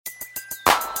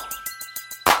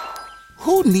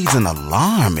Who needs an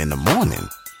alarm in the morning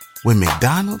when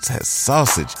McDonald's has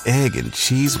sausage, egg, and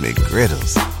cheese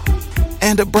McGriddles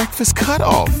and a breakfast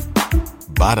cutoff?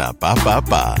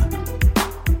 Ba-da-ba-ba-ba.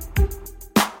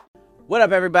 What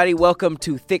up, everybody? Welcome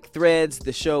to Thick Threads,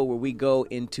 the show where we go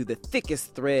into the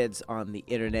thickest threads on the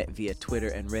internet via Twitter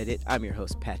and Reddit. I'm your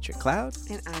host, Patrick Cloud.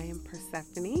 And I am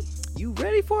Persephone. You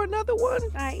ready for another one?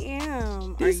 I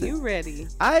am. Are you ready?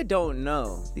 I don't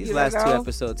know. These last two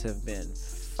episodes have been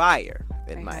fire,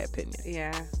 in my opinion.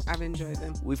 Yeah, I've enjoyed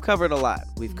them. We've covered a lot.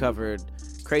 We've covered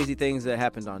crazy things that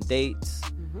happened on dates.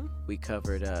 We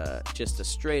covered just a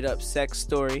straight up sex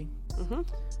story.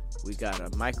 We got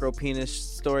a micro penis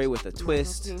story with a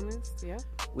twist. Penis, yeah.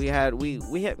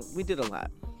 We did a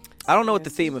lot. I don't know what the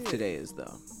theme of today is,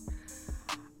 though.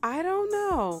 I don't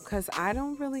know, because I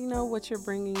don't really know what you're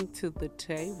bringing to the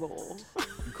table.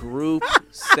 Group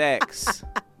sex.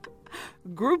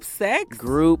 Group sex?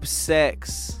 Group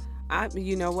sex.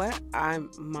 You know what?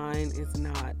 Mine is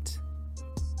not.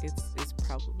 It's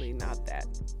probably not that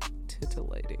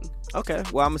titillating. Okay.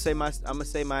 Well, I'm gonna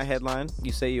say my headline.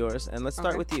 You say yours, and let's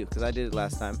start with you because I did it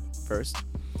last time first.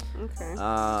 Okay.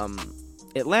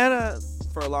 Atlanta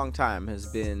for a long time has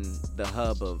been the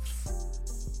hub of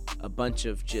a bunch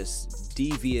of just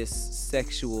devious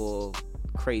sexual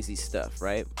crazy stuff,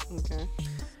 right? Okay.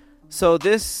 So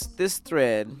this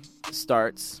thread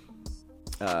starts.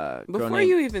 Before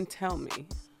you even tell me,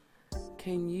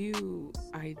 can you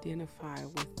identify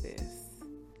with this?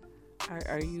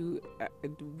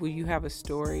 Will you have a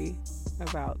story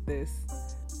about this,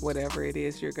 whatever it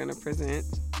is you're going to present?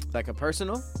 Like a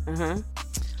personal?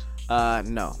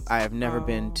 No, I have never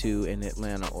been to an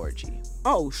Atlanta orgy.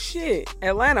 Oh shit,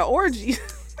 Atlanta orgy.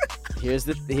 Here's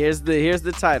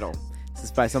the title. This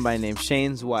is by somebody named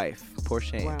Shane's wife. Poor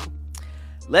Shane. Wow.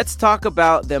 Let's talk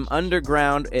about them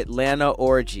underground Atlanta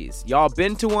orgies. Y'all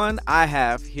been to one? I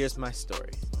have. Here's my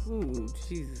story. Ooh,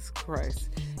 Jesus Christ.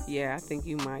 Yeah, I think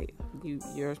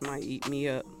yours might eat me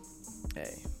up.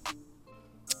 Hey.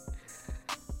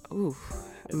 Ooh.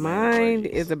 Mine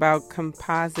is about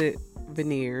composite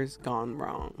veneers gone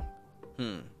wrong.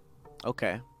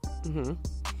 Okay.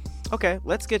 Okay,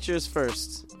 let's get yours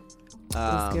first.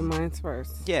 Let's get mine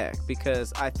first. Yeah,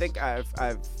 because I think I've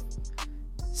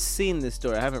seen this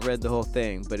story. I haven't read the whole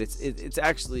thing, but it's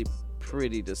actually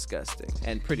pretty disgusting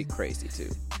and pretty crazy too.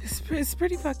 It's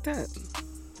pretty fucked up.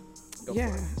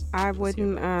 Yeah, I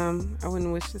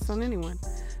wouldn't wish this on anyone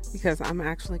because I'm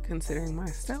actually considering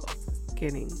myself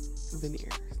getting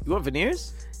veneers. You want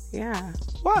veneers? Yeah.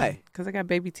 Why? Because I got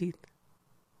baby teeth.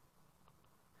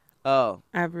 Oh.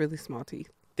 I have really small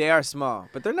teeth. They are small,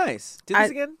 but they're nice. Do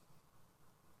this again?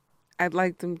 I'd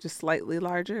like them just slightly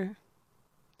larger.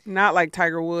 Not like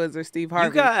Tiger Woods or Steve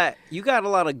Harvey. You got a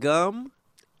lot of gum,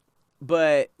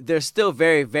 but they're still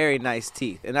very, very nice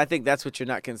teeth. And I think that's what you're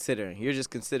not considering. You're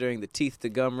just considering the teeth to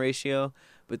gum ratio.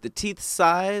 But the teeth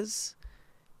size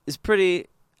is pretty,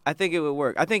 I think it would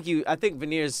work. I think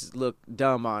veneers look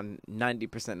dumb on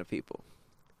 90% of people.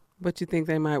 But you think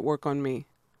they might work on me?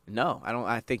 No, I don't.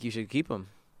 I think you should keep them.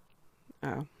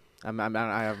 Oh. I don't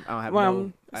have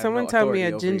someone told me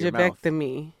a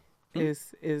gingivectomy Hmm?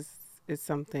 is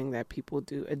something that people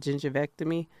do. A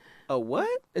gingivectomy. A what?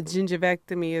 A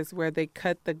gingivectomy is where they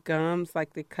cut the gums,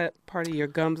 like they cut part of your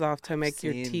gums off to make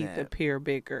your teeth appear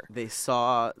bigger. They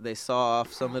saw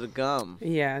off some of the gum.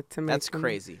 Yeah, to make That's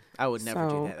crazy. I would never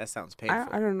do that. That sounds painful.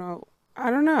 I don't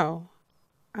know.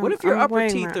 What if your I'm upper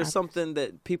weighing teeth my are something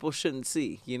that people shouldn't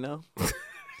see, you know?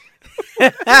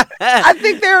 I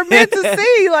think they're meant to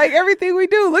see, like, everything we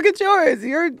do. Look at yours.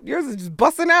 Yours is just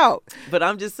busting out. But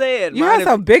I'm just saying. You have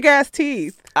some big-ass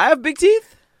teeth. I have big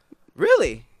teeth?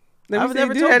 Really? I've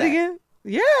never told that again.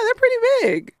 Yeah, they're pretty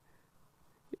big.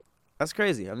 That's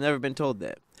crazy. I've never been told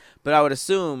that. But I would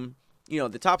assume,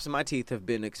 the tops of my teeth have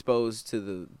been exposed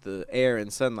to the air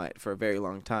and sunlight for a very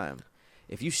long time.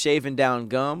 If you shaving down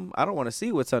gum, I don't want to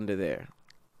see what's under there.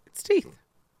 It's teeth.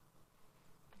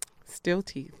 Still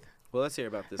teeth. Well, let's hear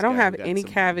about this. I don't have any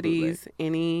cavities,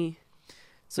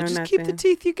 So just keep the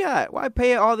teeth you got. Why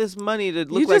pay all this money to look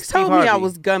like Steve Harvey? You just told me I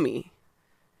was gummy.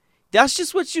 That's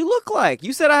just what you look like.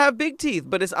 You said I have big teeth,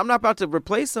 but I'm not about to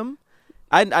replace them.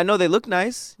 I know they look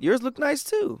nice. Yours look nice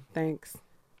too. Thanks.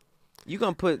 You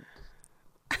gonna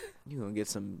get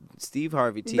some Steve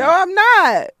Harvey teeth? No, I'm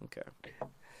not. Okay.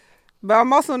 But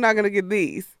I'm also not gonna get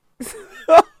these.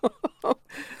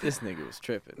 This nigga was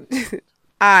tripping.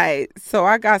 So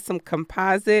I got some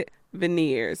composite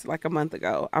veneers like a month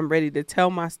ago. I'm ready to tell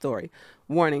my story.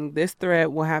 Warning, this thread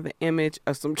will have an image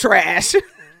of some trash.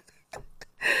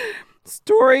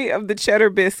 Story of the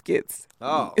cheddar biscuits.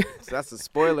 Oh, so that's a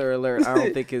spoiler alert. I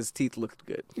don't think his teeth looked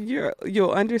good.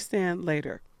 You'll understand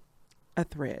later. A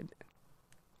thread.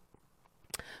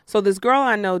 So this girl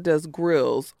I know does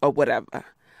grills or whatever.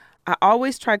 I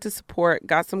always tried to support,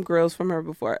 got some grills from her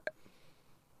before.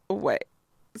 Wait,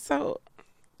 so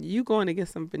you going to get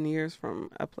some veneers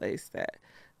from a place that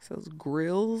sells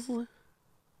grills?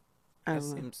 That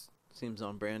seems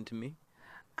on brand to me.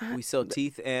 We sell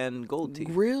teeth and gold teeth.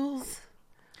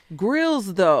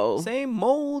 Grills though. Same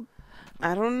mold.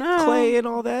 I don't know. Clay and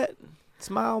all that.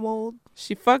 Smile mold.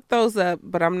 She fucked those up,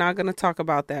 but I'm not going to talk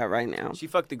about that right now. She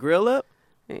fucked the grill up?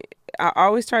 I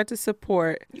always tried to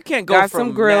support. You can't go got from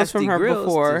some grills nasty from her grills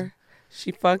before.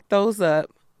 She fucked those up,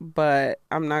 but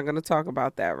I'm not going to talk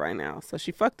about that right now. So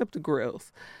she fucked up the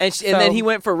grills. And then he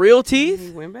went for real teeth?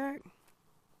 He went back.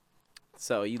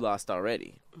 So you lost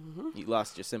already. Mm-hmm. You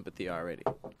lost your sympathy already.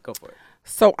 Go for it.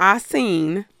 So I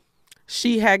seen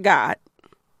she had got.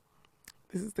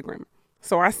 This is the grammar.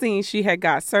 So I seen she had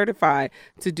got certified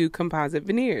to do composite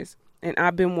veneers. And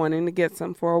I've been wanting to get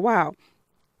some for a while.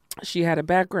 She had a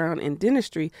background in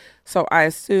dentistry, so I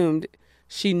assumed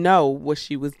she know what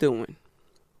she was doing.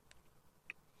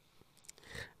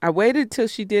 I waited till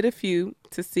she did a few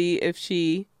to see if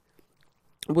she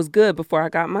was good before I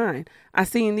got mine. I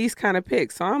seen these kind of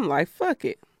pics, so I'm like, fuck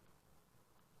it.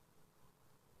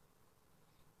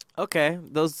 Okay,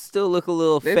 those still look a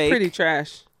little They're fake. pretty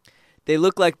trash. They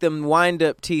look like them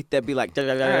wind-up teeth that be like...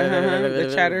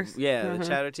 The chatters. Yeah, the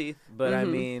chatter teeth. But I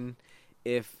mean...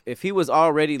 If he was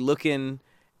already looking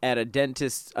at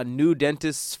a new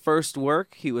dentist's first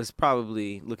work, he was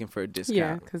probably looking for a discount.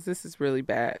 Yeah, because this is really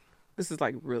bad. This is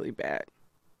like really bad.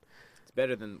 It's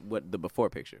better than what the before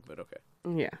picture, but okay.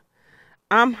 Yeah.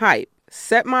 I'm hyped.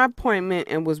 Set my appointment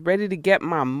and was ready to get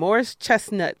my Morris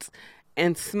chestnuts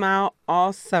and smile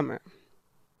all summer.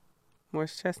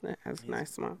 Morris chestnut has a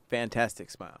nice smile. Fantastic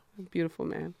smile. Beautiful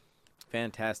man.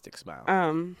 Fantastic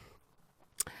smile.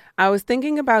 I was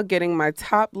thinking about getting my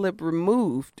top lip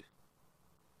removed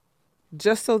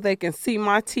just so they can see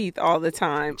my teeth all the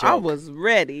time. Joke. I was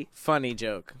ready. Funny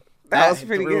joke. That was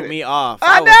pretty threw good. me off.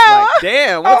 I was know. like,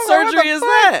 damn, what surgery is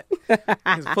what that?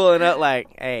 He's pulling up like,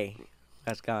 hey,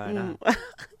 that's going on.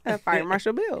 Fire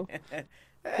Marshal Bill. Hey,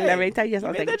 Let me tell you you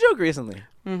something. made that joke recently.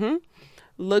 Mm-hmm.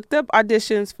 Looked up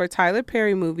auditions for Tyler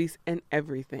Perry movies and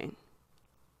everything.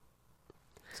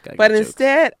 But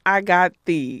instead, I got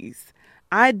these.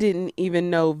 I didn't even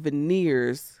know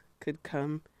veneers could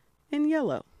come in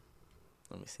yellow.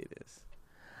 Let me see this.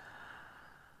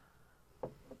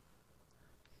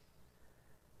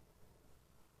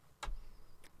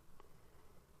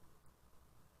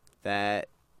 That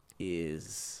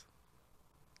is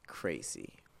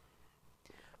crazy.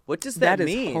 What does that mean?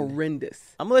 That is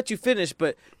horrendous. I'm going to let you finish,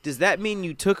 but does that mean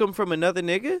you took them from another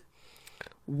nigga?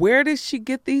 Where did she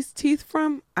get these teeth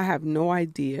from? I have no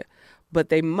idea. But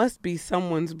they must be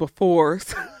someone's before.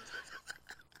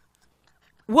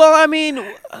 Well, I mean,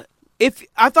 if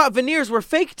I thought veneers were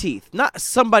fake teeth, not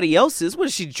somebody else's. What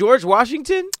is she, George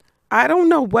Washington? I don't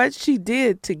know what she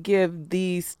did to give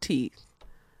these teeth.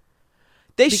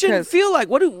 They shouldn't feel like.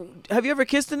 Have you ever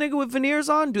kissed a nigga with veneers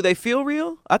on? Do they feel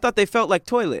real? I thought they felt like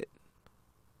toilet.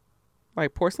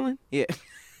 Like porcelain? Yeah.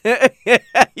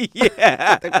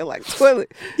 Yeah. They feel like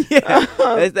toilet. Yeah.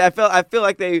 I feel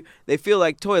like they feel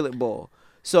like toilet bowl.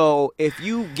 So if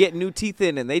you get new teeth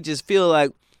in and they just feel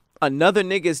like another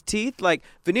nigga's teeth, like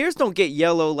veneers don't get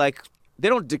yellow, like they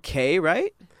don't decay,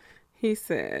 right? He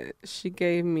said she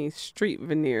gave me street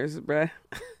veneers, bruh.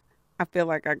 I feel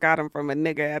like I got them from a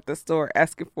nigga at the store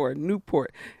asking for a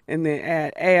Newport and then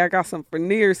add, hey, I got some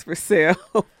veneers for sale.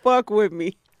 Fuck with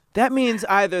me. That means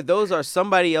either those are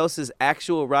somebody else's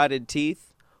actual rotted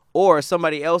teeth or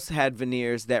somebody else had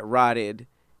veneers that rotted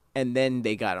and then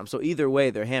they got them. So either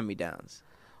way, they're hand-me-downs.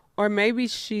 Or maybe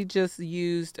she just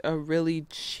used a really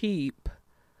cheap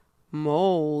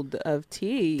mold of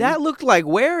teeth. That looked like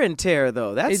wear and tear,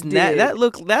 though. That looked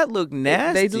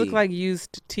nasty. They look like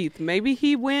used teeth. Maybe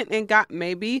he went and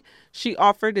maybe she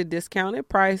offered a discounted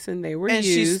price and they were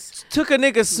used. She took a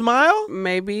nigga's smile?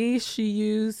 Maybe she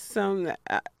used some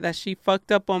that she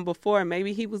fucked up on before.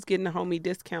 Maybe he was getting a homie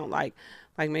discount. Like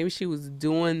maybe she was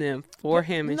doing them for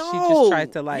him and she just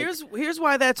tried to like. Here's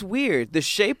why that's weird. The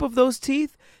shape of those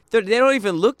teeth, they don't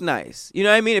even look nice. You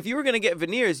know what I mean? If you were going to get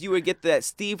veneers, you would get that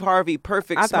Steve Harvey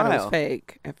perfect smile. I thought it was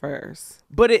fake at first.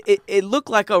 But it looked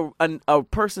like a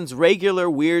person's regular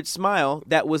weird smile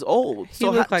that was old. He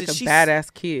looked like a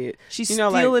badass kid. She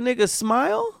steal a nigga's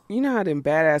smile? You know how them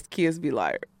badass kids be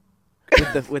like.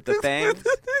 With the fangs?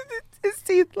 His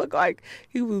teeth look like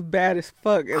he was bad as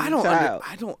fuck as a child.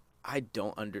 I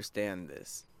don't understand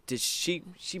this. she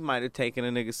might have taken a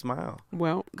nigga's smile.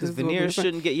 Well, Because veneers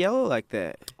shouldn't get yellow like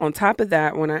that. On top of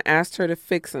that, when I asked her to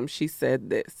fix them, she said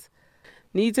this.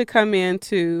 Need to come in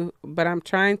too, but I'm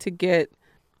trying to get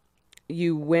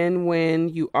you when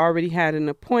you already had an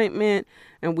appointment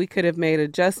and we could have made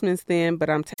adjustments then, but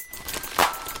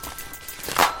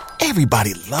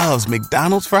Everybody loves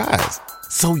McDonald's fries.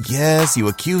 So yes, you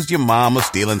accused your mom of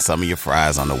stealing some of your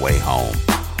fries on the way home.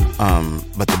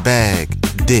 But the bag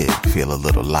did feel a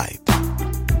little light.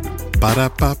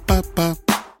 Ba-da-ba-ba-ba.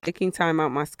 taking time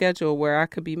out my schedule where I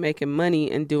could be making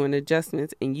money and doing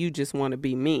adjustments, and you just want to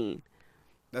be mean.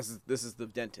 This is the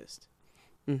dentist.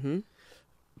 Mm-hmm.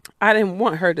 I didn't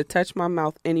want her to touch my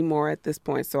mouth anymore at this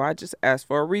point, so I just asked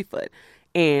for a refund.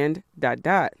 And ...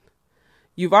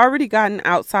 You've already gotten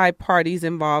outside parties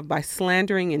involved by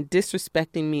slandering and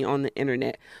disrespecting me on the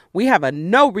internet. We have a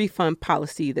no refund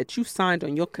policy that you signed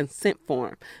on your consent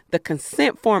form. The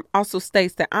consent form also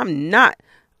states that I'm not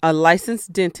a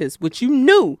licensed dentist, which you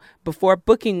knew before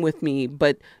booking with me.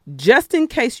 But just in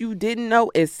case you didn't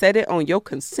know, it said it on your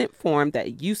consent form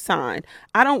that you signed.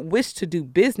 I don't wish to do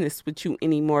business with you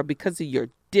anymore because of your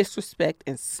disrespect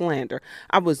and slander.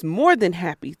 I was more than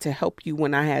happy to help you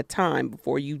when I had time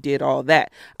before you did all that.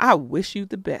 I wish you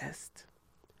the best.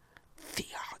 The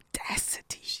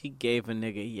audacity. She gave a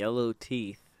nigga yellow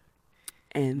teeth.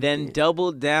 And then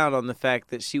doubled down on the fact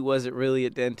that she wasn't really a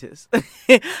dentist.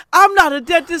 I'm not a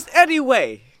dentist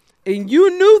anyway. And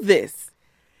you knew this.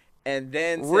 And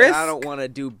then said, I don't want to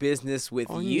do business with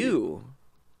you.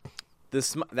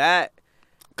 That...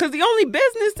 Because the only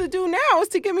business to do now is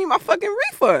to give me my fucking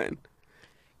refund.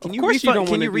 Can you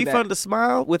refund the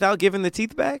smile without giving the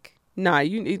teeth back? Nah,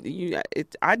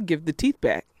 I'd give the teeth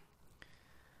back.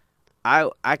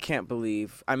 I can't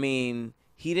believe. I mean,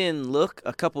 he didn't look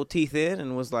a couple teeth in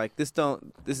and was like, these are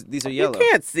yellow. You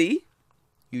can't see.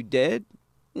 You dead?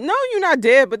 No, you're not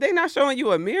dead, but they're not showing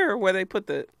you a mirror where they put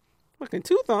the fucking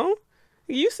tooth on.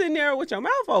 You sitting there with your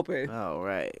mouth open. Oh,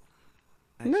 right.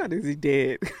 Not is he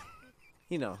dead.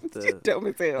 You know,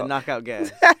 the knockout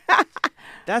gas.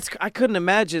 I couldn't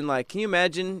imagine, like, can you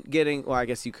imagine getting, well, I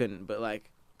guess you couldn't, but, like,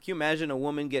 can you imagine a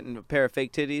woman getting a pair of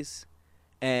fake titties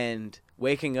and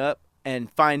waking up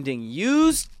and finding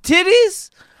used titties?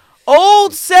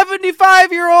 Old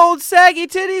 75-year-old saggy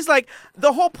titties? Like,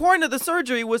 the whole point of the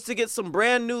surgery was to get some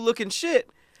brand new looking shit.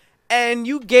 And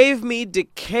you gave me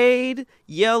decayed,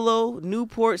 yellow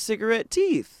Newport cigarette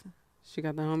teeth. She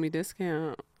got the homie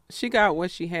discount. She got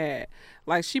what she had.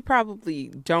 Like, she probably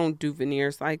don't do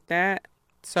veneers like that.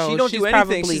 So she don't do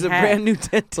anything. She's a brand new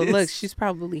dentist. But look, she's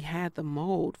probably had the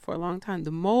mold for a long time.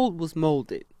 The mold was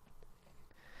molded.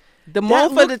 The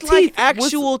mold for the teeth, like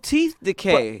actual teeth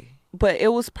decay. But it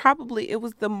was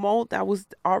the mold that was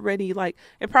already like,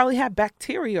 it probably had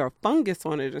bacteria or fungus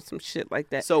on it or some shit like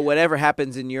that. So whatever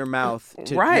happens in your mouth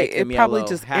to make them it probably yellow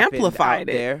just amplified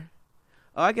it. There.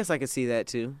 Oh, I guess I could see that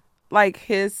too. Like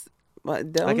his.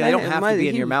 Like they don't have to be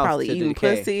in your mouth probably to eating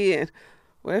decay. Pussy, and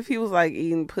what if he was like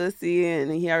eating pussy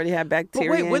and he already had bacteria?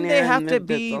 But wait, wouldn't they have to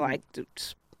be like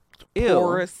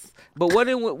porous? But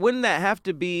wouldn't that have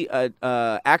to be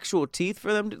actual teeth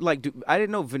for them? I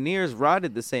didn't know veneers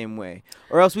rotted the same way,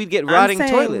 or else we'd get rotting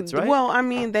toilets, right? Well, I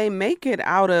mean, they make it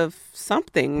out of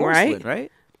something, porcelain,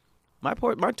 right? My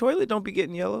toilet don't be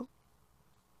getting yellow.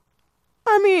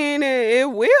 I mean,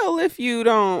 it will if you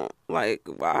don't like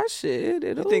wash it.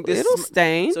 It'll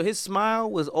stain. So his smile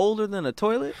was older than a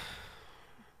toilet.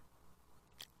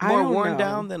 More worn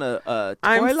down than a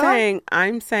toilet.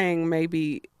 I'm saying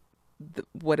maybe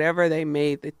whatever they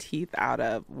made the teeth out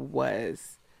of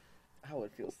was. I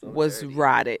would feel so was dirty.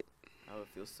 Rotted. I would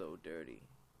feel so dirty.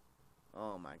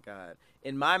 Oh my God!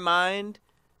 In my mind,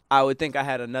 I would think I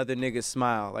had another nigga's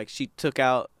smile. Like she took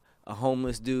out a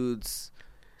homeless dude's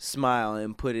smile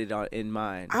and put it in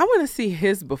mine. I want to see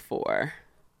his before.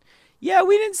 Yeah,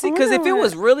 we didn't see, because if it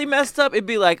was really messed up, it'd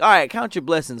be like, all right, count your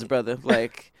blessings, brother.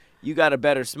 Like, you got a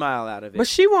better smile out of it. But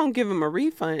she won't give him a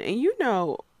refund, and you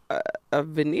know,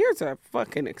 veneers are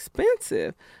fucking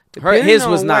expensive. His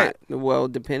was not. Well,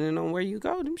 depending on where you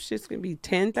go, them shit's gonna be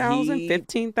 $10,000,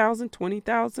 $15,000,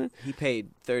 $20,000. He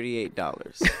paid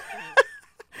 $38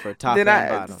 for top and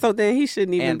bottom. So then he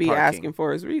shouldn't even be parking. asking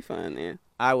for his refund. Then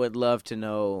I would love to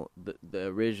know the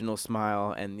original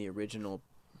smile and the original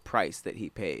price that he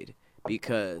paid,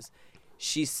 because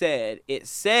it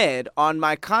said on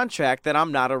my contract that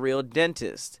I'm not a real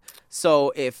dentist.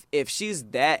 So if she's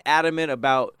that adamant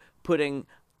about putting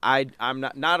I'm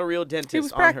not a real dentist, it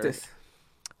was on practice. her,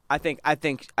 I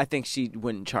think she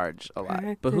wouldn't charge a lot.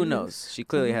 But who knows? She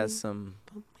clearly has some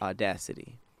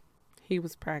audacity. He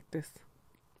was practice.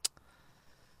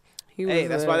 He was Hey,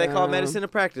 that's why they call medicine a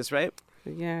practice, right?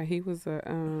 Yeah, he was a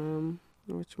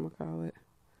whatchamacallit.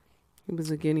 He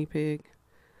was a guinea pig.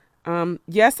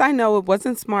 Yes, I know it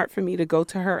wasn't smart for me to go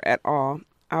to her at all.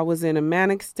 I was in a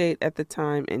manic state at the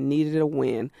time and needed a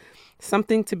win.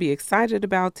 Something to be excited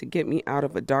about to get me out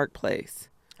of a dark place.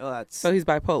 Oh, that's... So he's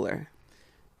bipolar.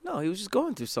 No, he was just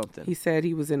going through something. He said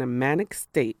he was in a manic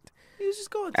state. He was just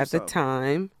going through at something. the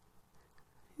time.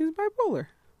 He was bipolar.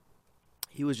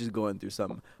 He was just going through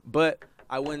something. But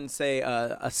I wouldn't say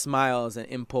a smile is an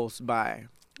impulse buy.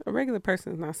 A regular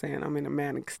person is not saying I'm in a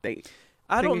manic state.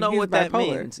 I don't know what that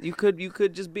bipolar. means. You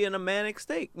could just be in a manic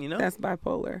state, you know? That's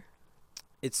bipolar.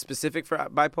 It's specific for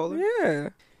bipolar? Yeah.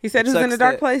 He said he was in a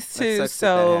dark place too.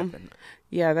 So, that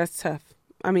yeah, that's tough.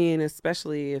 I mean,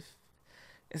 especially if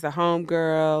it's a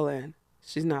homegirl and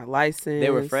she's not licensed. They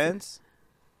were friends?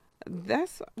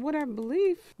 That's what I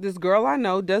believe. This girl I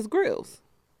know does grills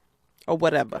or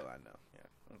whatever. This girl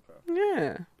I know.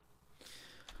 Yeah.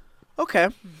 Okay.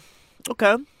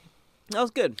 That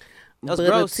was good. That was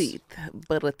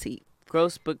Butter teeth.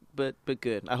 Gross, but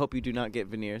good. I hope you do not get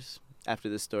veneers after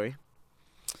this story.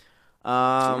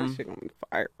 That shit gonna be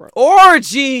fire, bro.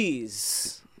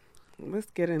 Orgies.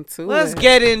 Let's get into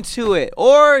it.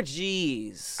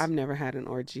 Orgies. I've never had an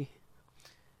orgy.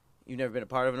 You've never been a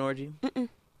part of an orgy? Mm-mm.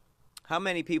 How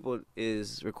many people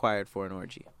is required for an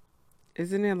orgy?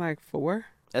 Isn't it like 4?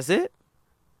 That's it?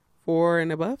 4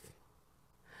 and above?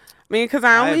 I mean, because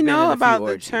I only know about the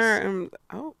orgies. term.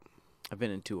 Oh, I've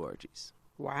been in 2 orgies.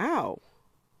 wow.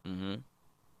 Mm-hmm.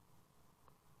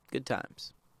 Good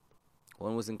times.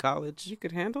 One was in college. You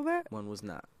could handle that? One was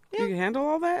not. You can handle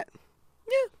all that?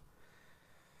 Yeah.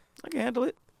 I can handle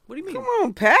it. What do you mean? Come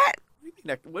on, Pat.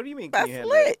 What do you mean? That's Can you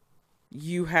handle lit. it?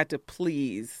 You had to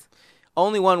please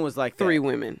Only one was like 3 that.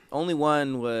 women. Only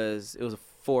one was, it was a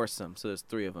foursome, so there's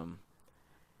 3 of them.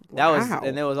 That was, Wow.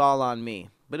 and it was all on me.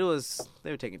 But it was, they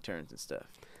were taking turns and stuff.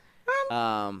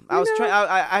 I was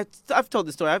know. I've told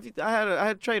this story. I had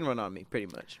a train run on me, pretty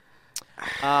much.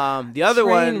 The other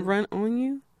Train one run on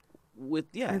you? with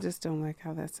I just don't like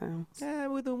how that sounds.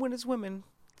 when it's women,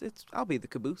 I'll be the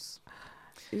caboose.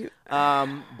 You-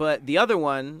 But the other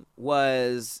one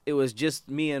it was just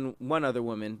me and one other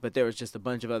woman, but there was just a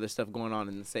bunch of other stuff going on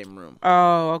in the same room.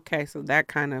 Oh, okay. So that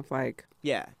kind of like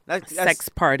Yeah, that's sex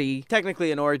party.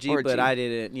 technically an orgy, but I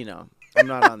didn't. I'm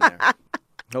not on there.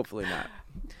 Hopefully not.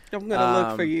 I'm gonna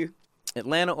look for you.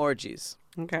 Atlanta orgies.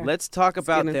 Okay. Let's talk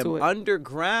about get into them it.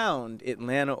 underground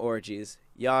Atlanta orgies.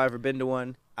 Y'all ever been to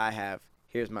one? I have.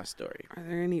 Here's my story. Are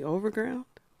there any overground?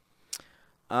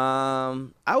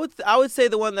 I would say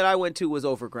the one that I went to was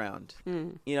overground.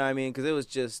 Mm. You know what I mean? Because it was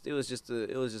just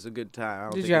a good time. I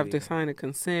don't Did think you have to sign a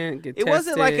consent? Get It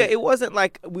tested? wasn't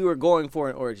like we were going for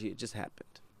an orgy. It just happened.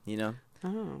 You know.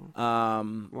 Oh.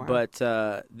 Wow.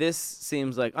 But this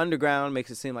seems like underground makes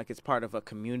it seem like it's part of a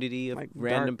community of Like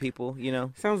random dark. people. You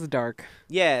know. Sounds dark.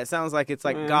 Yeah, it sounds like it's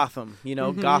like Yeah. Gotham. You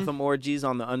know, Mhm. Gotham orgies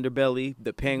on the underbelly.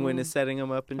 The Penguin Mhm. is setting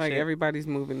them up and Like shit. everybody's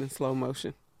moving in slow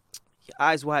motion.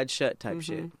 Eyes wide shut type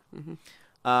shit.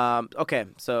 Mm-hmm. Okay,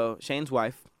 so Shane's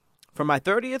wife, for my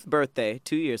 30th birthday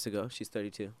 2 years ago, she's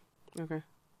 32. Okay.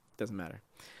 Doesn't matter.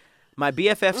 My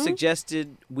BFF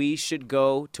suggested we should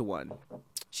go to one.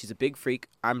 She's a big freak.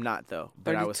 I'm not, though,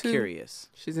 but I was 32. curious.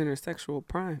 She's in her sexual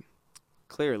prime.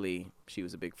 Clearly, she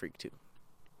was a big freak, too.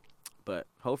 But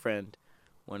her friend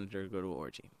wanted her to go to an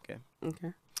orgy, okay?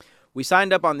 Okay. We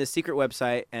signed up on this secret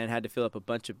website and had to fill up a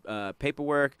bunch of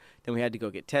paperwork. Then we had to go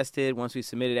get tested. Once we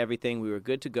submitted everything, we were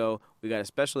good to go. We got a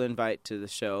special invite to the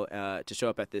show to show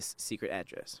up at this secret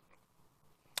address.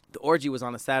 The orgy was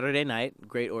on a Saturday night.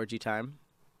 Great orgy time,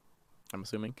 I'm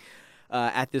assuming.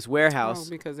 At this warehouse. Oh,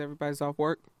 because everybody's off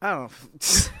work. I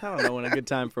don't know when a good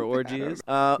time for an orgy is.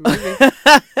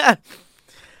 Maybe.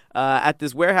 At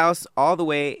this warehouse all the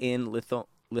way in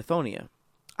Lithonia.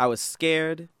 I was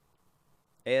scared.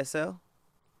 ASL?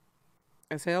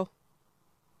 As hell.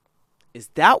 Is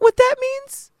that what that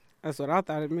means? That's what I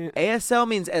thought it meant. ASL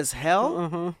means as hell?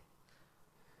 Uh-huh.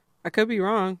 I could be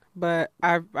wrong, but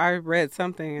I read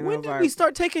something and I When was did like, we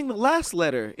start taking the last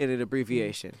letter in an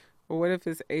abbreviation? well, what if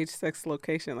it's age, sex,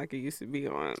 location like it used to be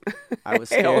on? I was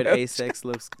scared A-sex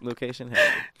location.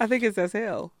 Hell. I think it's as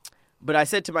hell. But I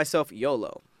said to myself,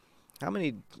 YOLO. How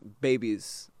many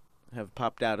babies have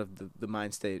popped out of the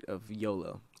mind state of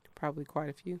YOLO? Probably quite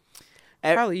a few.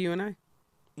 At- Probably you and I.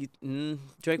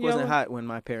 Drake wasn't YOLO? hot when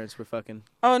my parents were fucking.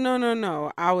 Oh,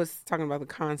 no. I was talking about the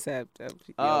concept of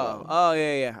YOLO. Oh,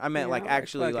 yeah. I meant Yeah, like like,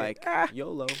 actually fuck it.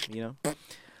 YOLO, you know.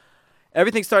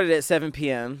 Everything started at 7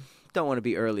 p.m. Don't want to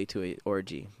be early to an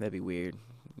orgy. That'd be weird.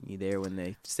 You there when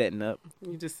they setting up.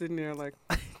 You just sitting there like,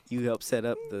 You help set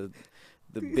up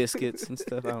the biscuits and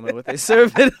stuff. I don't know what they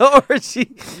serve at an orgy.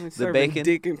 The Serving bacon.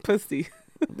 dick and pussy.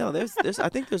 No, there's. I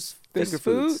think there's There's finger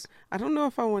food. foods. I don't know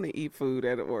if I want to eat food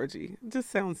at an orgy. It just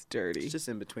sounds dirty. It's just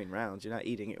in between rounds. You're not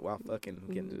eating it while fucking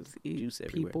getting Just eat juice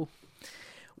everywhere. people.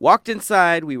 Walked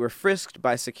inside. We were frisked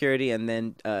by security and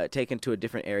then taken to a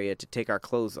different area to take our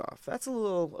clothes off. That's a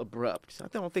little abrupt. I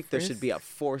don't think there should be a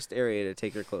forced area to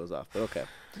take your clothes off. But okay.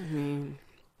 I mean,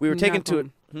 We were you're taken not to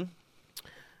gonna- it.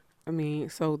 I mean,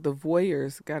 so the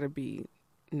voyeurs got to be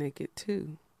naked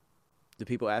too. The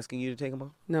people asking you to take them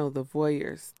off. No, the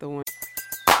voyeurs, the one.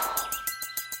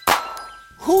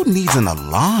 Who needs an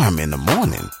alarm in the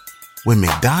morning when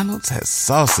McDonald's has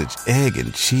sausage, egg,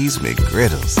 and cheese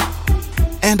McGriddles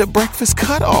and a breakfast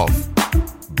cutoff?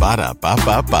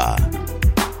 Ba-da-ba-ba-ba.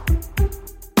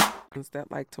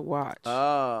 That like to watch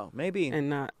Oh, maybe. and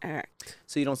not act.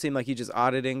 So you don't seem like you just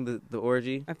auditing the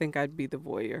orgy. I think I'd be the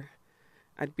voyeur.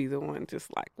 I'd be the one just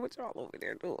like, what y'all over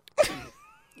there doing?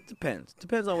 Depends.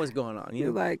 Depends on what's going on.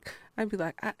 You're like, I'd be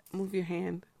like, move your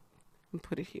hand and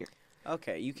put it here.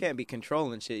 Okay, you can't be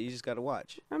controlling shit. You just gotta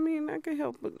watch. I mean, I can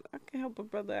help a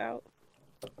brother out.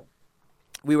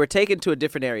 We were taken to a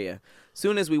different area.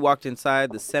 Soon as we walked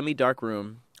inside the semi-dark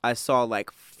room, I saw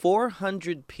like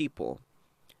 400 people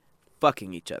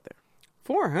fucking each other.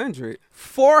 400.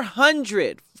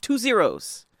 400. 2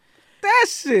 zeros. That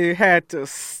shit had to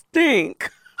stink.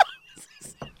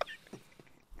 I'm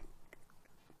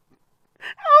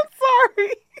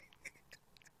sorry.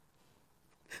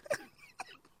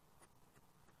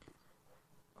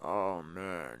 Oh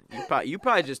man, you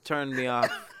probably just turned me off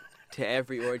to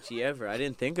every orgy ever. I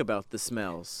didn't think about the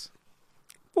smells.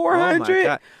 400. Oh my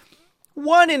God.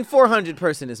 1 in 400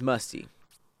 person is musty.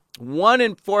 1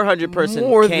 in 400 person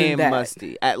More than came that.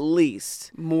 musty, at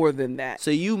least. More than that. So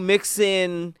you mix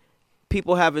in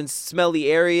people having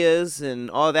smelly areas and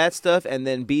all that stuff, and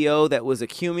then BO that was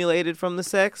accumulated from the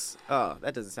sex. Oh,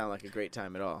 that doesn't sound like a great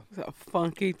time at all. It's a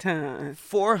funky time.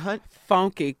 400.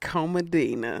 Funky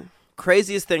comedina.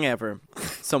 Craziest thing ever.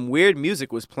 Some weird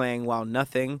music was playing while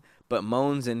nothing but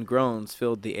moans and groans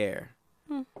filled the air.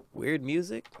 Weird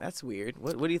music? That's weird.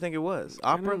 What do you think it was?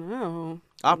 I Opera? don't know.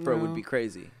 Opera No. would be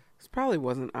crazy. This probably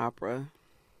wasn't opera.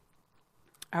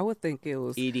 I would think it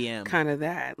was EDM. kind of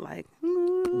that, like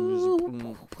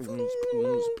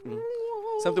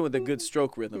Something with a good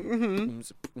stroke rhythm.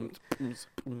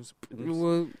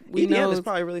 well, we EDM know. is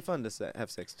probably really fun to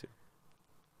have sex to.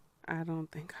 I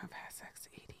don't think I've had sex to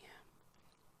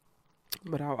EDM,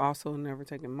 but I've also never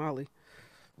taken Molly.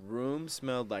 Room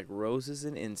smelled like roses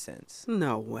and incense.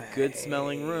 No way. Good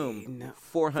smelling room. No.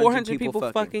 400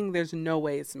 people fucking. There's no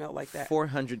way it smelled like that.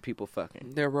 400 people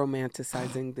fucking. They're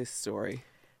romanticizing this story.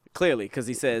 Clearly, because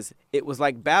he says it was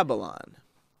like Babylon.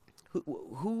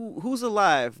 Who's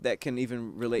alive that can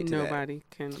even relate to that? Nobody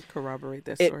can corroborate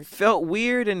that It story. felt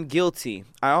weird and guilty.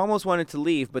 I almost wanted to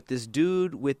leave, but this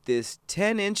dude with this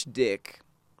 10-inch dick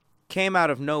came out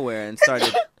of nowhere and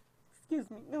started. Excuse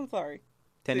me. I'm sorry.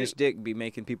 10-inch dick be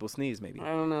making people sneeze, maybe. I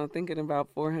don't know. Thinking about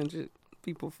 400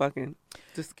 people fucking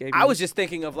just gave I me- was just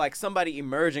thinking of like somebody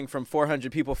emerging from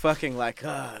 400 people fucking like,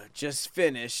 just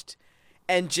finished.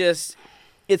 And just,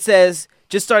 it says,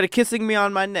 just started kissing me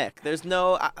on my neck. There's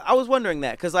no, I was wondering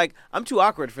that because like, I'm too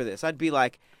awkward for this. I'd be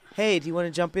like, hey, do you want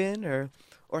to jump in?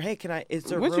 Or hey, can I, is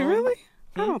there Would room? you really?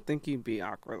 I don't think you'd be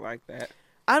awkward like that.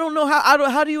 I don't know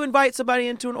how do you invite somebody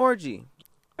into an orgy?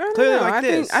 I don't Clearly know. like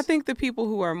this. I think the people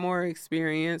who are more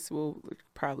experienced will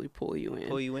probably pull you in.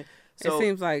 Pull you in? It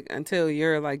seems like until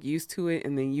you're like used to it,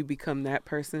 and then you become that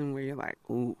person where you're like,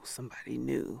 "Ooh, somebody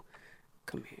new,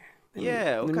 come here."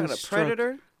 Yeah, what kind of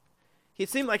predator? He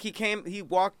seemed like he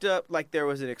walked up like there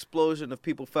was an explosion of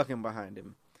people fucking behind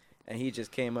him. And he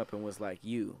just came up and was like,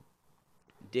 you,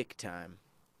 dick time.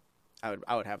 I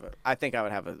think I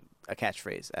would have a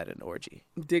catchphrase at an orgy.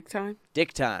 Dick time?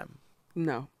 Dick time.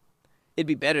 No. It'd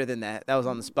be better than that. That was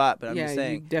on the spot, but I'm Yeah, just you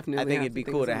saying. definitely I think have it'd to be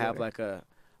think cool of to something have better.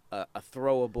 like a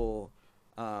throwable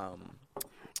I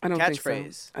don't catchphrase.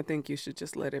 think so. I think you should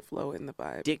just let it flow in the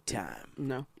vibe. Dick time.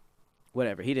 No.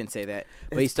 Whatever. He didn't say that.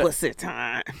 But It's pussy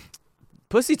time.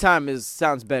 Pussy time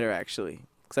sounds better actually,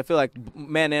 because I feel like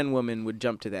man and woman would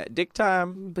jump to that. Dick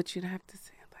time. But you'd have to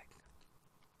say it like,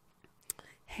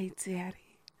 "Hey,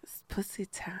 daddy, it's pussy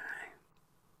time."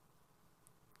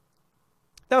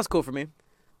 That was cool for me.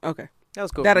 Okay. That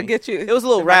was cool. That'll for me. get you. It was a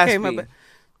little if I came raspy. up-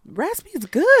 Raspy's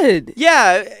good.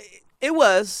 Yeah, it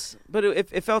was, but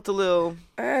it felt a little.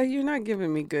 You're not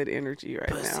giving me good energy right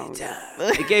now.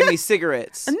 It gave me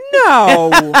cigarettes.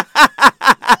 No.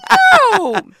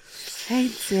 No. Hey,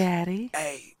 daddy.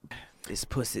 Hey, it's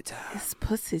pussy time. It's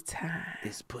pussy time.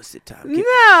 It's pussy time.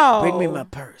 No. Bring me my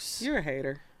purse. You're a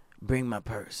hater. bring my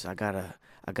purse. I got a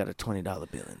 $20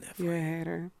 bill in there for You you. a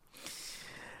hater.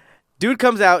 Dude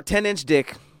comes out, 10-inch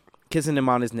dick, kissing him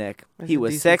on his neck. That's He a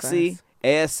was decent sexy size.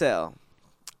 ASL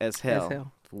as hell. As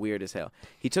hell. Weird as hell.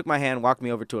 He took my hand, walked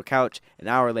me over to a couch. An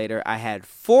hour later, I had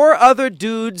 4 other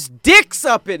dudes' dicks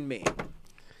up in me.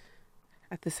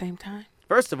 At the same time?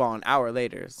 First of all, an hour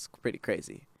later, it's pretty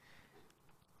crazy.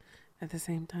 At the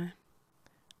same time?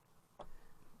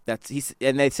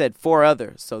 And they said 4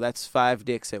 others, so that's 5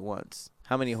 dicks at once.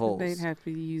 How many holes? They'd have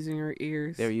to be using her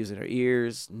ears. They were using her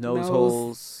ears, nose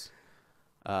holes,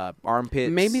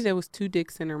 armpits. Maybe there was 2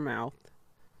 dicks in her mouth.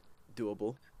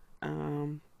 Doable.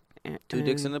 2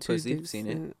 dicks in the pussy. Seen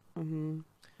it. And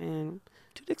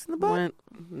 2 dicks in the butt.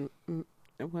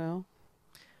 Well,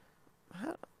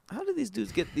 how do these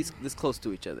dudes get this close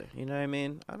to each other? You know what I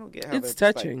mean? I don't get how it's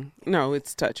they're touching. No,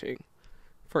 it's touching.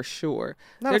 For sure.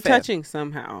 Not They're a fan. touching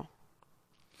somehow.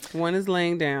 One is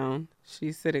laying down.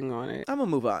 She's sitting on it. I'm going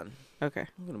to move on. Okay.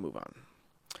 I'm going to move on.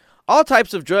 All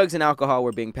types of drugs and alcohol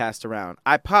were being passed around.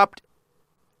 I popped...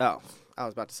 Oh, I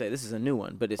was about to say, this is a new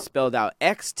one, but it's spelled out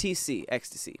XTC.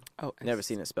 Ecstasy. Oh, Never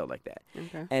seen it spelled like that.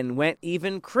 Okay. And went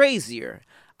even crazier.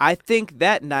 I think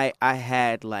that night I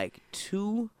had like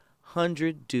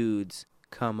 200 dudes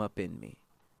come up in me.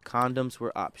 Condoms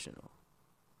were optional.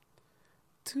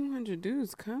 200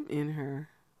 dudes come in her.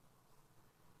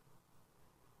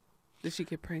 Did she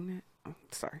get pregnant? Oh,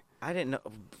 sorry. I didn't know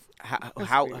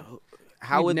how weird.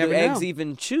 how You'd would the never eggs know.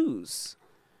 even choose?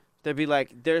 They'd be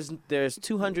like, there's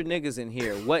 200 niggas in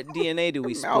here. What DNA do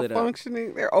we split up?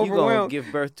 Malfunctioning. They're You gonna overwhelmed.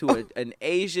 give birth to an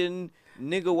Asian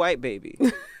nigga white baby.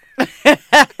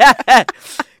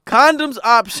 Condoms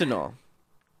optional.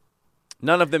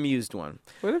 None of them used one.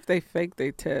 What if they fake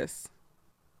their test?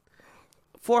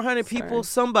 400 people,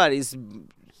 somebody's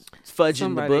fudging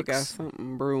Somebody the got books.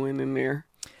 something brewing in there.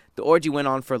 The orgy went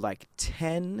on for like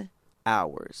 10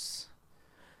 hours.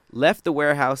 Left the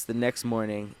warehouse the next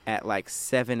morning at like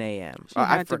 7 a.m. She I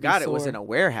had to be forgot it was sore. in a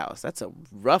warehouse. That's a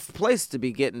rough place to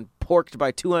be getting porked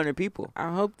by 200 people.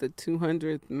 I hope the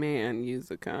 200th man used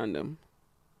a condom.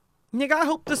 Nigga, I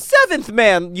hope the 7th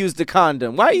man used a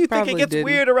condom. Why do you think it Probably gets didn't.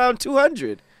 weird around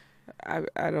 200?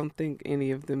 I don't think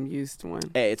any of them used one.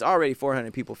 Hey, it's already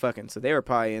 400 people fucking, so they were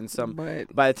probably in some.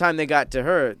 But By the time they got to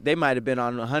her, they might have been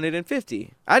on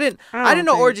 150. I didn't don't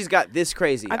know think- orgies got this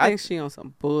crazy. I think she on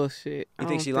some bullshit. You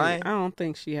think she lying? I don't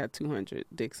think she had 200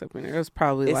 dicks up in there. It was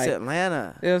probably It's like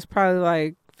Atlanta. it was probably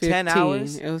like 15. 10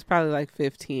 hours? It was probably like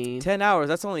 15. 10 hours.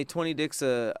 That's only 20 dicks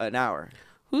an hour.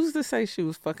 Who's to say she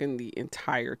was fucking the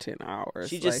entire 10 hours?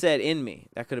 She just said in me.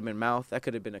 That could have been mouth. That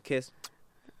could have been a kiss.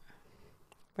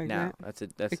 like Now that.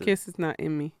 that's The kiss is not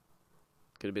in me.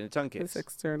 could have been a tongue kiss. It's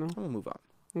external. I'm gonna move on.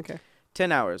 Okay.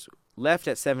 10 hours. Left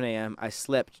at 7 a.m. I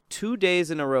slept 2 days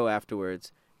in a row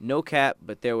afterwards. No cap,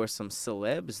 but there were some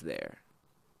celebs there.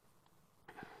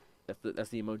 That's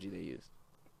the emoji they used.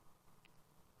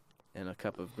 And a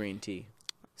cup of green tea.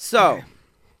 So, Okay.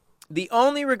 the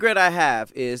only regret I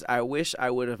have is I wish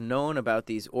I would have known about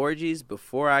these orgies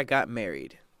before I got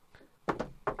married.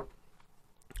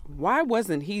 Why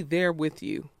wasn't he there with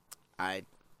you? I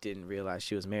didn't realize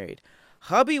she was married.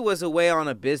 Hubby was away on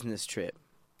a business trip.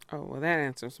 Oh, well, that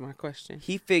answers my question.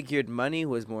 He figured money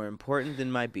was more important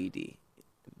than my BD.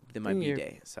 Than my Yeah.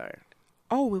 B-day, sorry.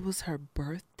 Oh, it was her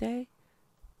birthday?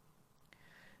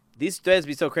 These threads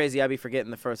be so crazy, I be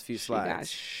forgetting the first few She got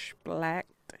slides.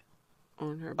 blacked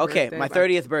on her Okay, birthday. my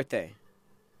 30th birthday.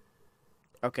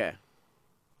 Okay.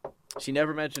 She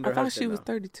never mentioned her I thought husband, she was though.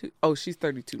 32. Oh, she's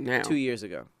 32 now. 2 years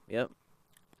ago. Yep.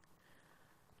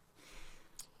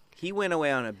 He went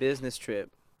away on a business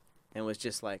trip and was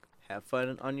just like, have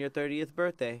fun on your 30th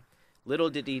birthday. Little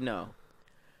did he know.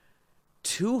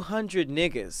 200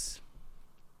 niggas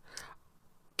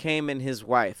came in his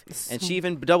wife, and she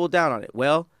even doubled down on it.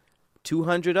 Well,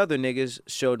 200 other niggas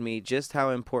showed me just how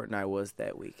important I was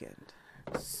that weekend.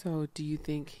 So, do you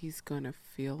think he's going to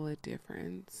feel a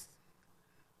difference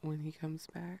when he comes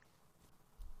back?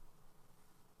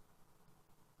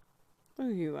 Oh,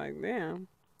 you like, damn.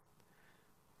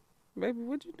 Baby,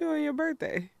 what you do on your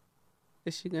birthday?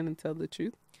 Is she going to tell the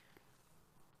truth?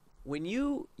 When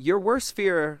your worst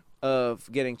fear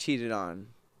of getting cheated on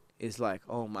is like,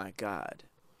 oh my God,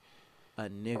 a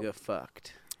nigga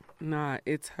fucked. Nah,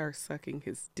 it's her sucking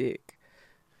his dick.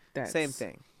 That's Same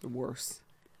thing. worse.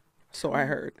 So I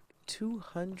heard.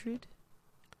 200?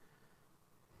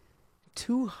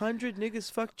 200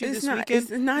 niggas fucked you this not, weekend?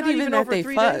 It's not even that over they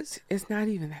 3 fucked. days? It's not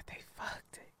even that they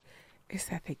fucked. It's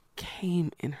that they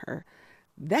came in her.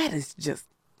 That is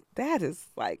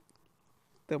like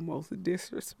the most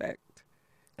disrespect.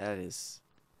 That is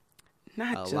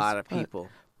Not a just lot of fuck, people.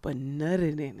 but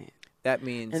nutted in it. That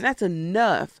means And that's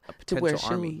enough a to where potential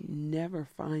she'll army. never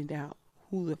find out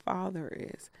who the father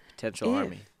is. Potential if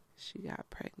army. She got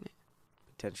pregnant.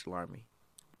 Potential army.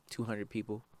 200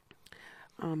 people.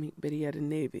 Army, but he had a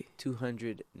navy.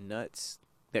 200 nuts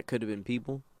that could have been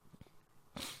people.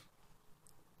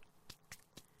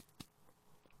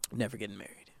 Never getting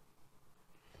married.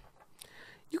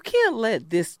 You can't let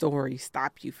this story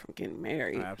stop you from getting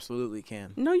married. I absolutely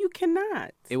can. No, you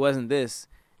cannot. It wasn't this.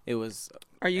 It was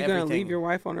Are you going to everything. leave your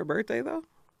wife on her birthday, though?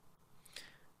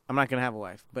 I'm not going to have a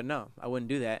wife. But no, I wouldn't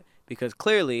do that. Because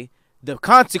clearly, the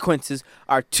consequences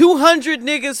are 200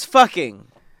 niggas fucking.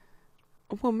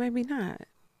 Well, maybe not.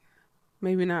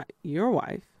 Maybe not your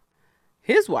wife.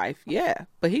 His wife, yeah.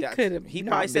 But he could have He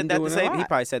not probably been said that doing the a same. lot. He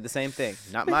probably said the same thing.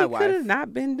 Not But my he wife. could have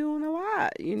not been doing a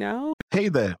lot, you know? Hey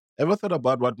there, ever thought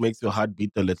about what makes your heart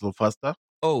beat a little faster?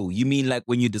 Oh, you mean like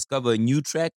when you discover a new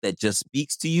track that just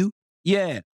speaks to you?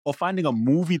 Yeah, or finding a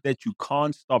movie that you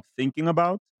can't stop thinking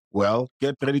about. Well,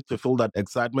 get ready to feel that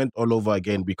excitement all over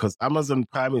again because Amazon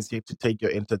Prime is here to take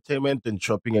your entertainment and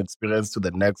shopping experience to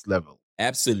the next level.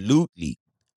 Absolutely.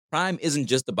 Prime isn't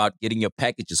just about getting your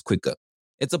packages quicker.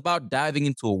 It's about diving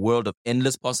into a world of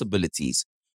endless possibilities,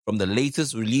 from the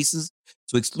latest releases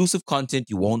to exclusive content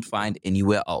you won't find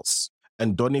anywhere else.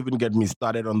 And don't even get me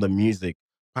started on the music.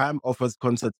 Prime offers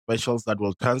concert specials that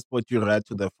will transport you right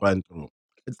to the front row.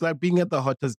 It's like being at the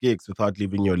hottest gigs without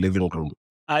leaving your living room.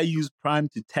 I use Prime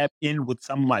to tap in with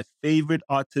some of my favorite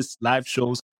artists' live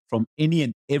shows from any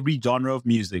and every genre of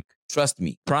music. Trust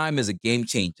me, Prime is a game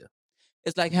changer.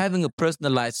 It's like having a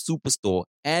personalized superstore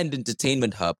and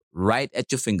entertainment hub right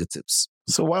at your fingertips.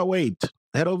 So why wait?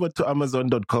 Head over to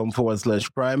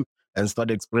amazon.com/prime and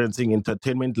start experiencing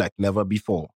entertainment like never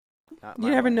before. Not You my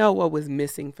never wife. know what was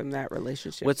missing from that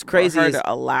relationship. What's for crazy her is- to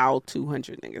allow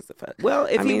 200 niggas to fuck. Well,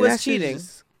 if I he mean, was that's cheating,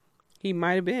 just- he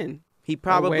might have been. he away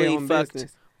probably on fucked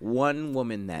business. one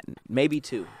woman that, maybe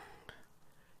two.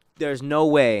 There's no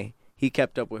way he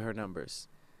kept up with her numbers.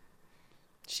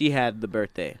 She had the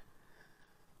birthday.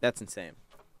 That's insane.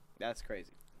 That's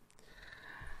crazy.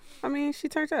 I mean, she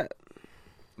turned up.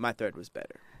 My third was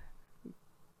better.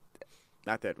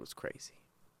 My third was crazy.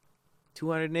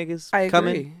 200 niggas I agree.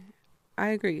 coming. I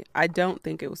agree. I don't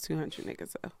think it was 200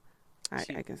 niggas, though. I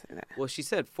can say that. Well, she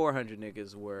said 400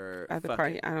 niggas were At the fucking.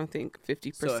 party, I don't think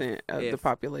 50% of the if-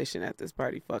 population at this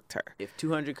party fucked her. If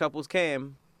 200 couples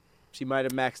came, she might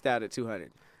have maxed out at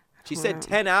 200. She said Wow.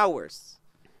 10 hours.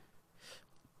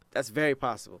 That's very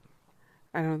possible.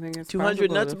 I don't think it's 200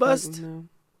 possible nuts to bust? fuck them, no.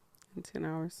 In 10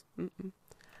 hours. Mm-mm.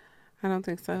 I don't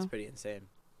think so. That's pretty insane.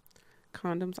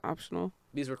 Condoms optional.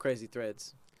 These were crazy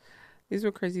threads. These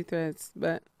were crazy threads,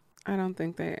 but I don't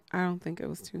think it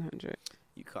was 200.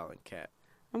 You calling cat.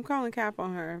 I'm calling cap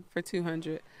on her for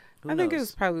 200. Who I think it knows?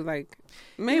 was probably like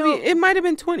maybe know, it might have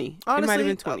been 20. Honestly, it might have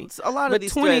been 20. A lot of But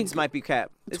these 20 threads might be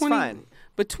cap. It's 20 fine.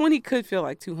 But 20 could feel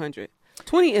like 200.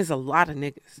 20 is a lot of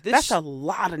niggas. This That's sh- a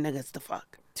lot of niggas to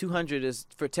fuck. 200 is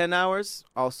for 10 hours,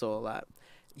 also a lot.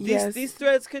 Yes. These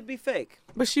threads could be fake.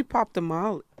 But she popped the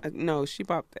molly. No, she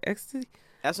popped the ecstasy.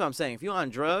 That's what I'm saying. If you're on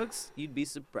drugs, you'd be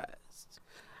surprised.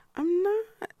 I'm not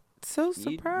so You'd be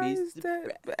surprised at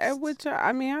surprised. what y'all.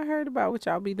 I mean, I heard about what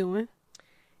y'all be doing.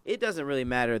 It doesn't really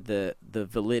matter the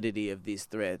validity of these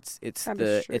threads. It's That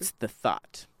is true. it's the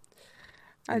thought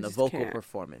I and the just vocal can't.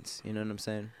 performance. You know what I'm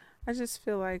saying? I just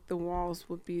feel like the walls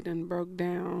would be done broke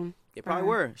down. They probably Right.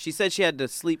 were. She said she had to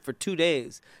sleep for 2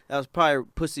 days. That was probably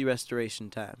pussy restoration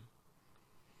time.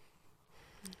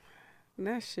 And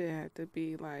that shit had to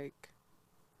be like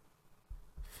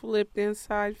flipped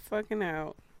inside fucking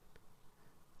out.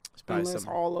 It's probably Unless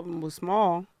some all of them was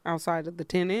small outside of the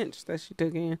 10-inch that she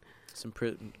took in.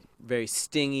 very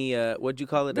stingy. What'd you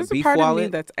call it? There's a beef part wallet. of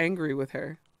me that's angry with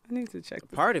her. I need to check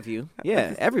this. Part of you, I yeah,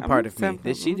 just- every I'm part of me. upset-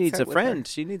 That she I'm needs a upset with her. friend.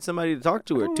 She needs somebody to talk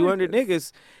to I her. don't like 200 this.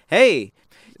 niggas. Hey,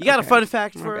 you got a Okay, fun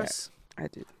fact my for bad. us? I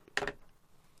do.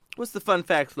 What's the fun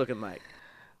fact looking like?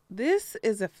 This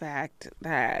is a fact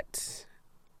that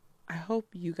I hope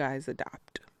you guys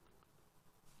adopt.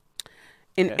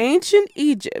 In Okay. ancient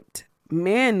Egypt,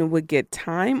 men would get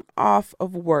time off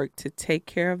of work to take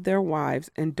care of their wives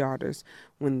and daughters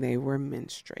when they were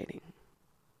menstruating.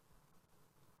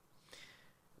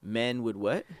 Men would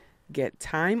what? Get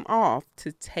time off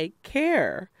to take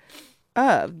care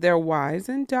of their wives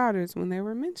and daughters when they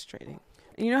were menstruating.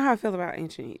 And you know how I feel about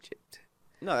ancient Egypt.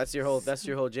 No, that's your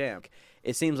whole jam.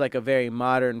 It seems like a very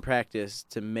modern practice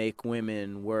to make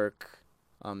women work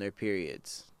on their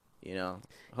periods. You know,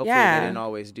 hopefully Yeah. they didn't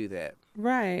always do that.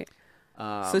 Right.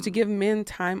 So to give men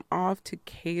time off to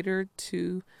cater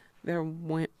to their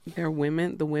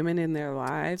women, the women in their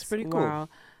lives, It's pretty cool. while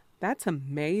That's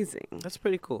amazing. That's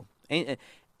pretty cool.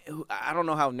 I don't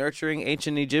know how nurturing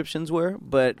ancient Egyptians were,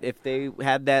 but if they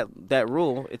had that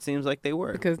rule, it seems like they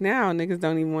were. Because now niggas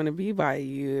don't even want to be by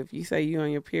you. If you say you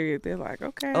on your period, they're like,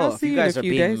 okay, Oh, I'll if see you you guys in are a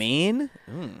few being days. mean?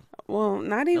 Well,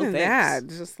 not even thanks.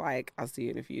 that. Just like, I'll see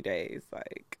you in a few days.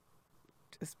 Like,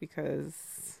 just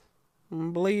because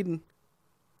I'm bleeding.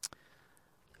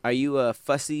 Are you a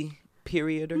fussy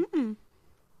perioder? Mm-mm.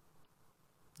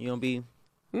 You don't be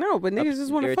No, but niggas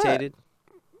just want to fuck. irritated?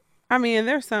 I mean,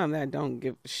 there's some that don't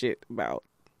give a shit about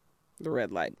the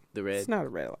red light. The red. It's not a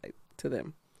red light to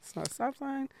them. It's not a stop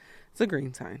sign. It's a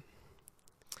green sign.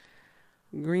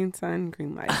 Green sign,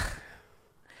 green light.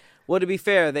 Well, to be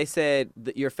fair, they said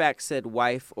that your facts said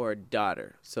wife or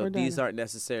daughter. So Or these daughter. aren't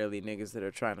necessarily niggas that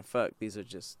are trying to fuck. These are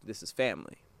just, this is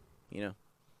family. You know?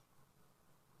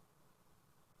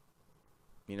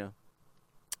 You know?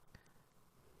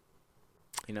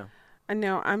 You know? I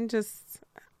know. I'm just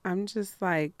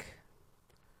like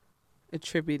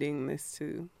attributing this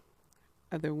to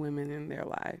other women in their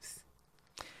lives.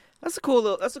 That's a cool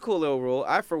little rule.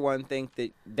 I, for one, think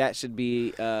that should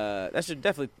be that should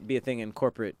definitely be a thing in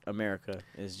corporate America.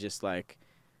 Is just like,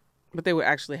 But they would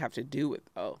actually have to do it,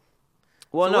 though.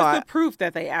 well, So no, what's I, the proof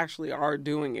that they actually are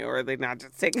doing it, or are they not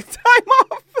just taking time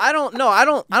off? I don't know. I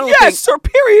don't Yes, her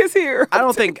period's here. I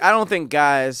don't think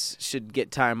guys should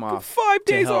get time off 5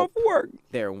 to days off help work.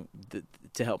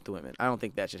 to help the women. I don't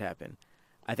think that should happen.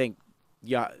 I think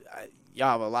y'all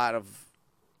have a lot of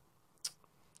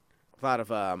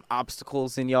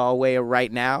obstacles in y'all way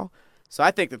right now. So I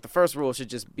think that the first rule should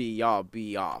just be y'all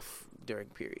be off during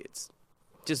periods.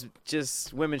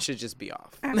 Just women should just be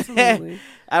off. Absolutely.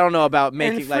 I don't know about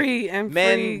making free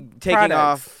men taking products.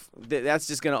 off. That's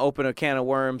just gonna open a can of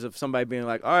worms of somebody being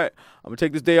like, all right, I'm gonna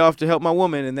take this day off to help my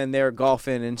woman, and then they're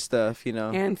golfing and stuff, you know.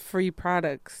 And free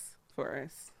products for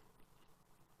us.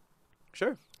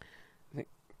 Sure.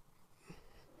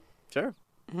 Sure.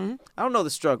 Mm-hmm. I don't know the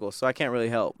struggle, so I can't really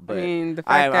help. But I mean, the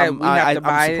fact that we have to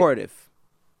buy I'm supportive.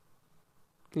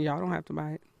 y'all don't have to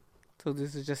buy it. So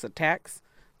this is just a tax,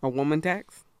 a woman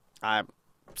tax. I'm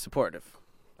supportive.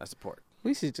 I support.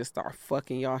 We should just start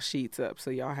fucking y'all sheets up so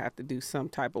y'all have to do some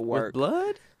type of work. With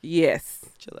blood? Yes.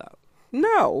 Chill out.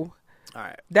 No. All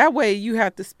right. That way you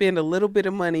have to spend a little bit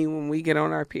of money when we get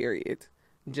on our period,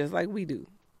 just like we do.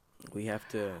 We have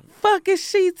to Fucking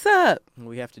sheets up.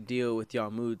 deal with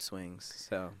y'all mood swings.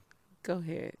 So Go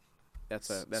ahead.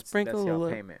 that's Sprinkle a y'all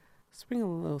little- payment.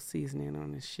 Sprinkle a little seasoning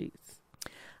on the sheets.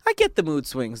 I get the mood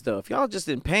swings though. If y'all just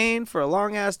in pain for a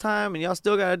long ass time and y'all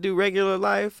still gotta do regular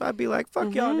life, I'd be like,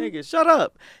 fuck y'all niggas. Shut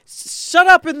up. Shut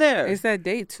up in there. It's that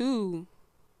day two.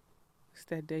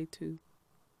 That day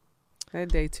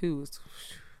two is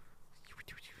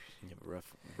You have a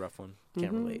rough one.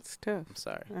 Can't relate. It's tough. I'm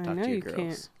sorry. I Talk know to your you girls.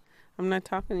 can't. I'm not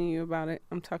talking to you about it.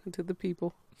 I'm talking to the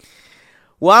people.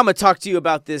 Well, I'm gonna talk to you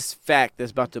about this fact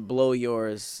that's about to blow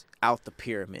yours out the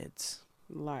pyramids.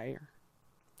 Liar.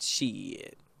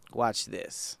 Shit. Watch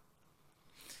this.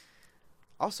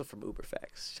 Also from Uber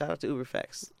Facts. Shout out to Uber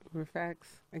Facts. Uber facts.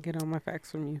 I get all my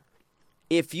facts from you.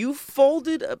 If you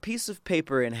folded a piece of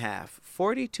paper in half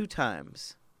 42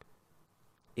 times,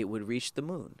 it would reach the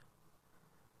moon.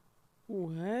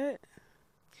 What?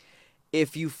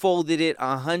 If you folded it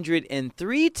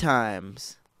 103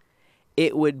 times,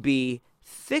 it would be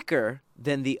thicker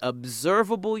than the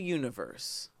observable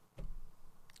universe.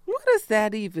 What does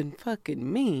that even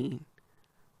fucking mean?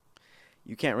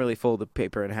 You can't really fold the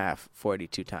paper in half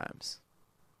 42 times.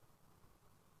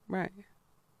 Right.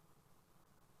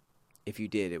 If you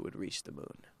did, it would reach the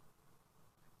moon.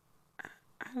 I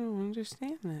don't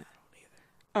understand that.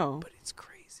 Oh. But it's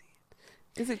crazy.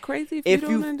 Is it crazy If you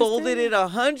you don't folded understand it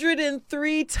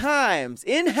 103 times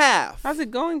in half, How's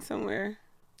it going somewhere?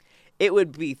 it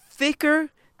would be thicker.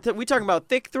 We talking about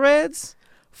thick threads?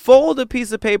 Fold a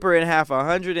piece of paper in half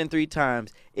 103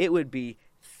 times. It would be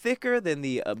thicker than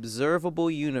the observable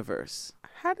universe.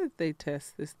 How did they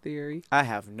test this theory? I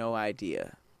have no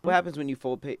idea. What happens when you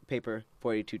fold paper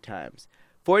 42 times?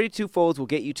 42 folds will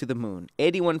get you to the moon.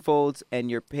 81 folds and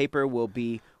your paper will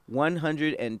be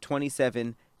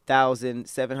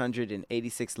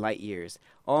 127,786 light years.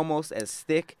 Almost as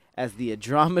thick as the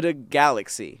Andromeda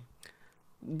Galaxy.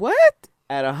 What?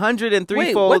 At 103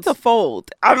 Wait, folds. what's a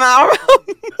fold? I'm out.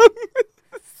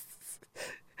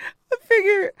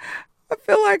 I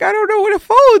feel like I don't know what a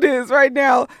fold is right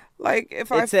now. Like,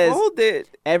 if I says- fold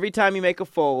it. Every time you make a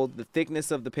fold, the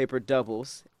thickness of the paper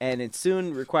doubles, and it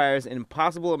soon requires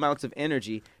impossible amounts of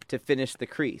energy to finish the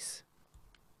crease.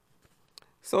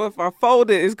 So if I fold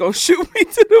it, it's going to shoot me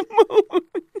to the moon.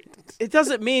 It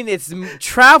doesn't mean it's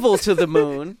travel to the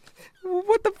moon.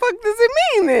 what the fuck does it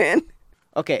mean then?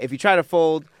 Okay, if you try to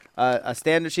fold a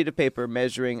standard sheet of paper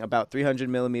measuring about 300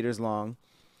 millimeters long,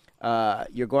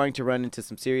 you're going to run into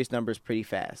some serious numbers pretty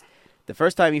fast. The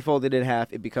first time you fold it in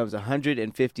half, it becomes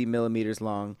 150 millimeters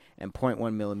long and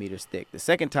 0.1 millimeters thick. The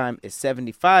second time is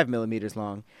 75 millimeters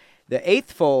long. The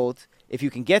eighth fold, if you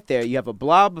can get there, you have a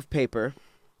blob of paper,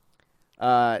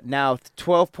 now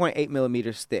 12.8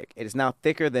 millimeters thick. It is now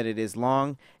thicker than it is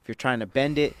long. If you're trying to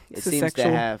bend it, it seems to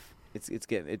have,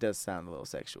 it does sound a little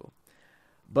sexual.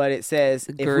 But it says,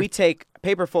 if we take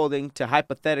paper folding to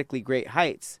hypothetically great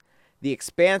heights, the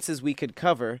expanses we could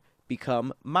cover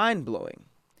become mind-blowing.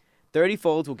 30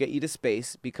 folds will get you to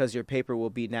space because your paper will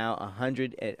be now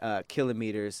 100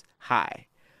 kilometers high.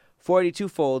 42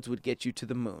 folds would get you to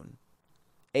the moon.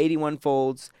 81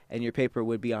 folds and your paper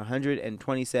would be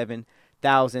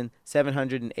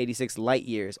 127,786 light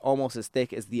years, almost as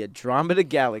thick as the Andromeda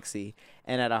Galaxy.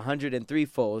 And at 103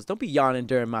 folds, don't be yawning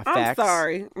during my facts. I'm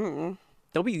sorry. Mm-mm.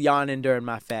 Don't be yawning during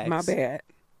my facts. My bad.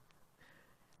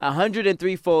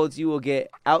 103 folds, you will get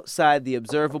outside the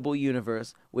observable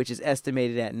universe, which is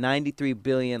estimated at 93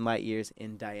 billion light years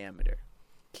in diameter.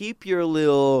 Keep your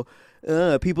little,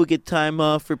 people get time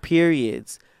off for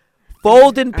periods.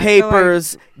 Folding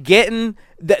papers, getting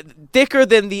thicker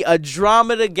than the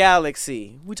Andromeda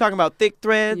Galaxy. We talking about thick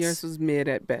threads? Yours was mid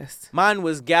at best. Mine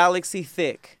was galaxy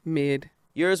thick. Mid.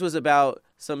 Yours was about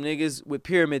some niggas with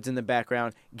pyramids in the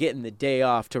background getting the day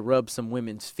off to rub some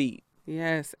women's feet.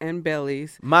 Yes, and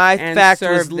bellies. My and fact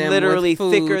was literally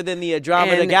thicker than the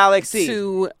Andromeda Galaxy.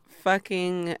 To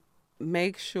fucking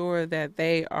make sure that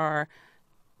they are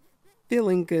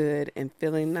feeling good and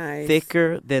feeling nice.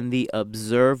 Thicker than the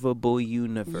observable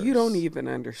universe. You don't even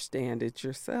understand it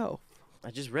yourself. I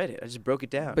just read it. I just broke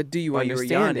it down. But do you while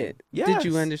understand were it? Yes. Did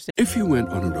you understand? If you went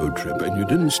on a road trip and you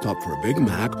didn't stop for a Big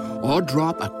Mac or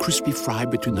drop a crispy fry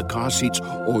between the car seats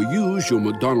or use your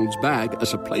McDonald's bag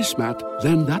as a placemat,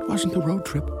 then that wasn't a road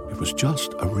trip. It was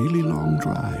just a really long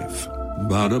drive.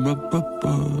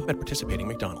 Ba-da-ba-ba-ba. At participating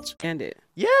McDonald's. And it.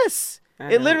 Yes.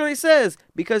 It literally says,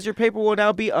 because your paper will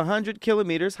now be 100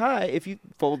 kilometers high if you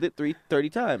fold it 30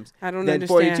 times. I don't then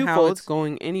understand 42 how folds, it's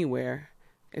going anywhere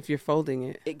if you're folding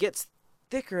it. It gets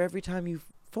thicker every time you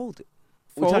fold it.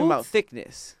 We're talking about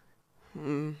thickness.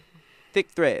 Thick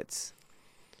threads.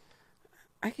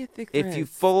 I get thick threads. If you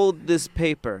fold this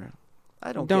paper,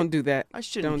 Don't do that. I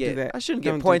shouldn't Don't get. do that. I shouldn't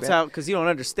Don't get do points that. out because you don't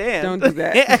understand. Don't do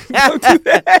that. Don't do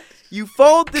that. You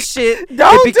fold the shit.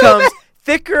 Don't it do becomes that.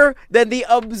 thicker than the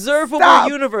observable Stop.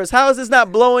 universe. How is this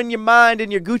not blowing your mind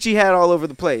and your Gucci hat all over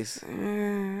the place?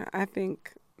 I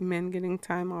think men getting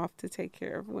time off to take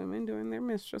care of women during their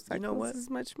menstrual cycles You know what? is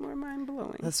much more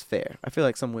mind-blowing. That's fair. I feel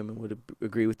like some women would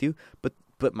agree with you, but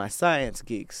my science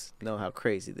geeks know how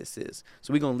crazy this is.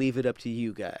 So we're going to leave it up to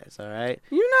you guys, all right?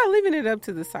 You're not leaving it up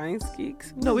to the science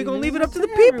geeks. No, we're going to leave it up to the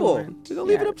people. everyone. We're going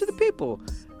to leave it up to the people.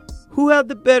 Who had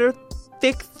the better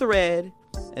thick thread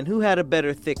and who had a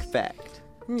better thick fact?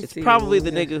 Let me It's see probably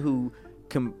what the we nigga who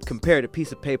compared a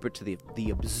piece of paper to the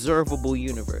observable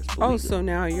universe. Oh, Believe so it.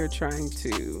 now you're trying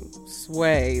to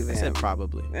sway them. I said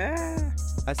probably. Ah,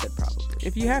 I said probably.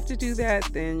 if you have to do that,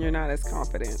 then you're not as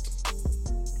confident.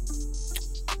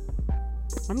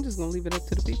 I'm just gonna leave it up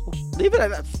to the people. Leave it.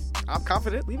 I'm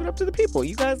confident. Leave it up to the people.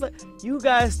 You guys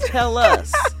tell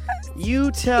us.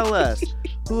 You tell us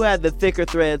who had the thicker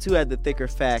threads, who had the thicker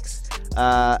facts.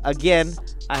 Again,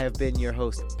 I have been your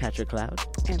host, Patrick Cloud.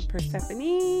 And Persephone.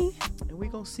 And we're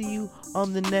going to see you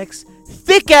on the next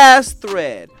thick-ass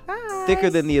thread. Bye. Thicker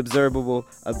than the observable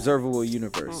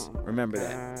universe. Oh, Remember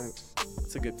that. God.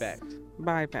 It's a good fact.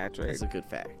 Bye, Patrick. It's a good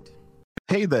fact.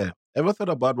 Hey there, ever thought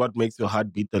about what makes your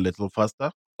heart beat a little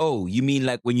faster? Oh, you mean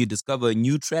like when you discover a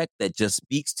new track that just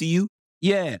speaks to you?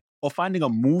 Yeah, or finding a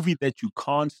movie that you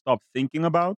can't stop thinking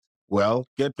about. Well,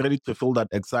 get ready to feel that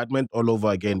excitement all over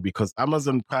again because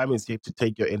Amazon Prime is here to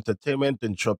take your entertainment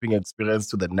and shopping experience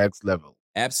to the next level.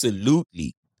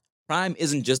 Absolutely. Prime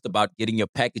isn't just about getting your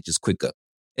packages quicker.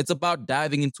 It's about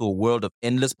diving into a world of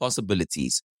endless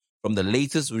possibilities, from the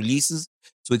latest releases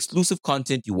to exclusive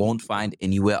content you won't find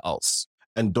anywhere else.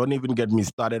 And don't even get me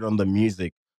started on the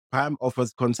music. Prime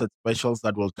offers concert specials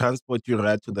that will transport you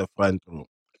right to the front row.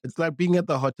 It's like being at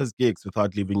the hottest gigs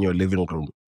without leaving your living room.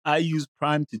 I use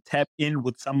Prime to tap in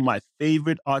with some of my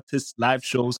favorite artists' live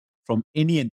shows from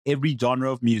any and every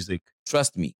genre of music.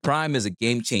 Trust me, Prime is a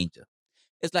game changer.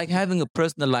 It's like having a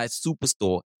personalized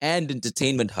superstore and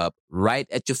entertainment hub right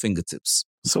at your fingertips.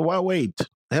 So why wait?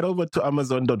 Head over to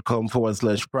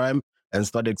amazon.com/prime and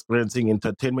start experiencing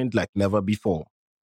entertainment like never before.